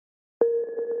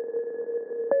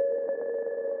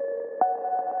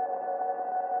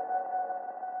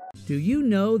Do you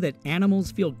know that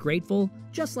animals feel grateful,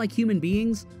 just like human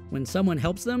beings, when someone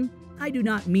helps them? I do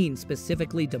not mean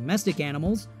specifically domestic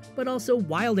animals, but also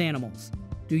wild animals.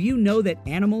 Do you know that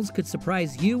animals could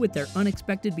surprise you with their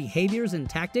unexpected behaviors and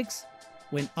tactics?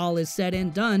 When all is said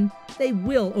and done, they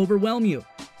will overwhelm you.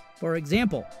 For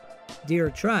example, deer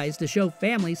tries to show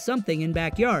family something in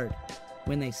backyard.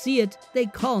 When they see it, they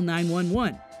call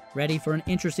 911. Ready for an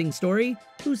interesting story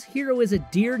whose hero is a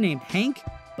deer named Hank?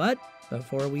 But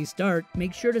before we start,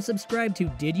 make sure to subscribe to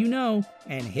Did You Know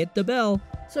and hit the bell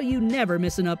so you never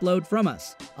miss an upload from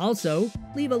us. Also,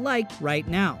 leave a like right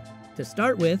now. To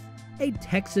start with, a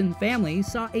Texan family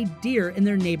saw a deer in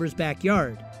their neighbor's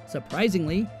backyard.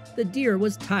 Surprisingly, the deer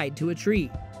was tied to a tree.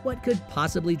 What could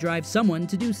possibly drive someone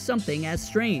to do something as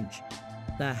strange?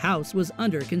 The house was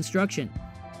under construction.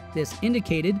 This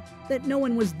indicated that no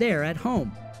one was there at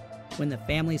home. When the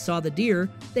family saw the deer,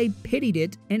 they pitied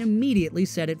it and immediately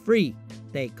set it free.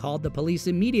 They called the police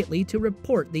immediately to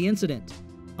report the incident.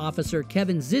 Officer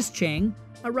Kevin Zieschang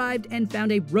arrived and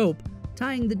found a rope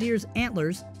tying the deer's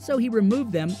antlers, so he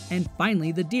removed them and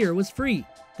finally the deer was free,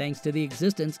 thanks to the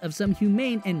existence of some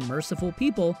humane and merciful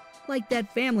people like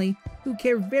that family who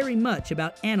care very much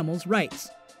about animals' rights.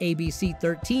 ABC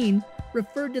 13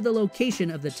 referred to the location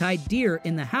of the tied deer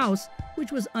in the house,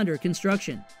 which was under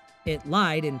construction. It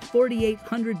lied in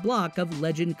 4800 block of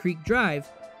Legend Creek Drive.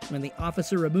 When the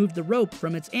officer removed the rope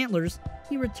from its antlers,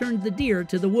 he returned the deer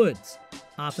to the woods.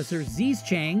 Officer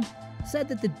Zieschang said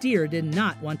that the deer did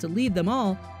not want to leave them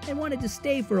all and wanted to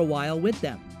stay for a while with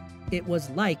them. It was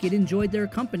like it enjoyed their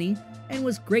company and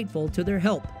was grateful to their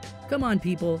help. Come on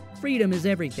people, freedom is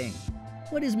everything.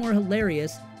 What is more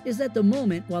hilarious is that the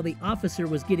moment while the officer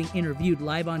was getting interviewed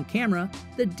live on camera,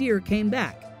 the deer came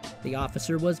back. The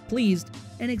officer was pleased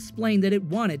and explained that it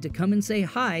wanted to come and say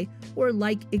hi or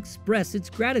express its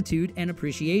gratitude and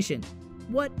appreciation.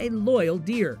 What a loyal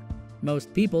deer.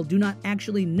 Most people do not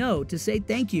actually know to say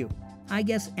thank you. I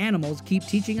guess animals keep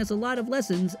teaching us a lot of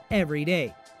lessons every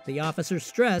day. The officer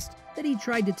stressed that he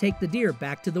tried to take the deer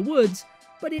back to the woods,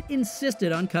 but it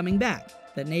insisted on coming back.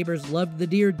 The neighbors loved the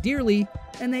deer dearly,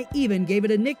 and they even gave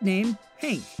it a nickname,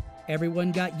 Hank.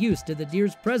 Everyone got used to the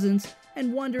deer's presence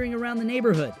and wandering around the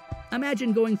neighborhood.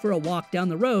 Imagine going for a walk down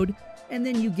the road, and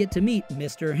then you get to meet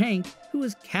Mr. Hank, who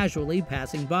is casually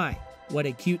passing by. What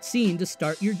a cute scene to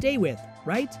start your day with,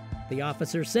 right? The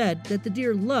officer said that the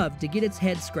deer loved to get its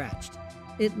head scratched.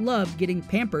 It loved getting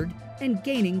pampered and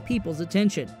gaining people's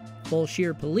attention.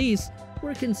 Fulshire police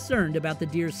were concerned about the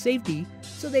deer's safety,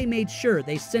 so they made sure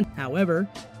they sent. However,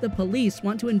 the police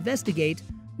want to investigate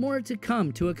more to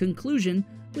come to a conclusion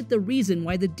with the reason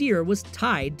why the deer was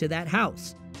tied to that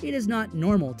house. It is not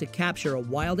normal to capture a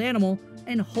wild animal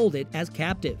and hold it as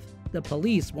captive. The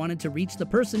police wanted to reach the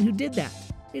person who did that.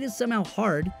 It is somehow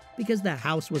hard because the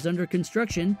house was under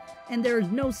construction and there are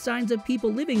no signs of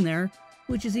people living there,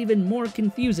 which is even more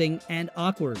confusing and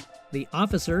awkward. The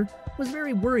officer was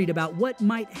very worried about what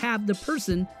might have the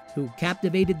person who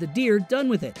captivated the deer done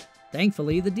with it.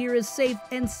 Thankfully, the deer is safe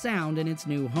and sound in its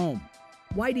new home.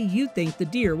 Why do you think the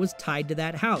deer was tied to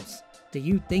that house? Do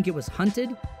you think it was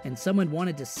hunted and someone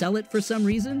wanted to sell it for some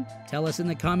reason? Tell us in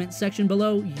the comment section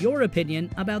below your opinion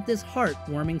about this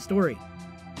heartwarming story.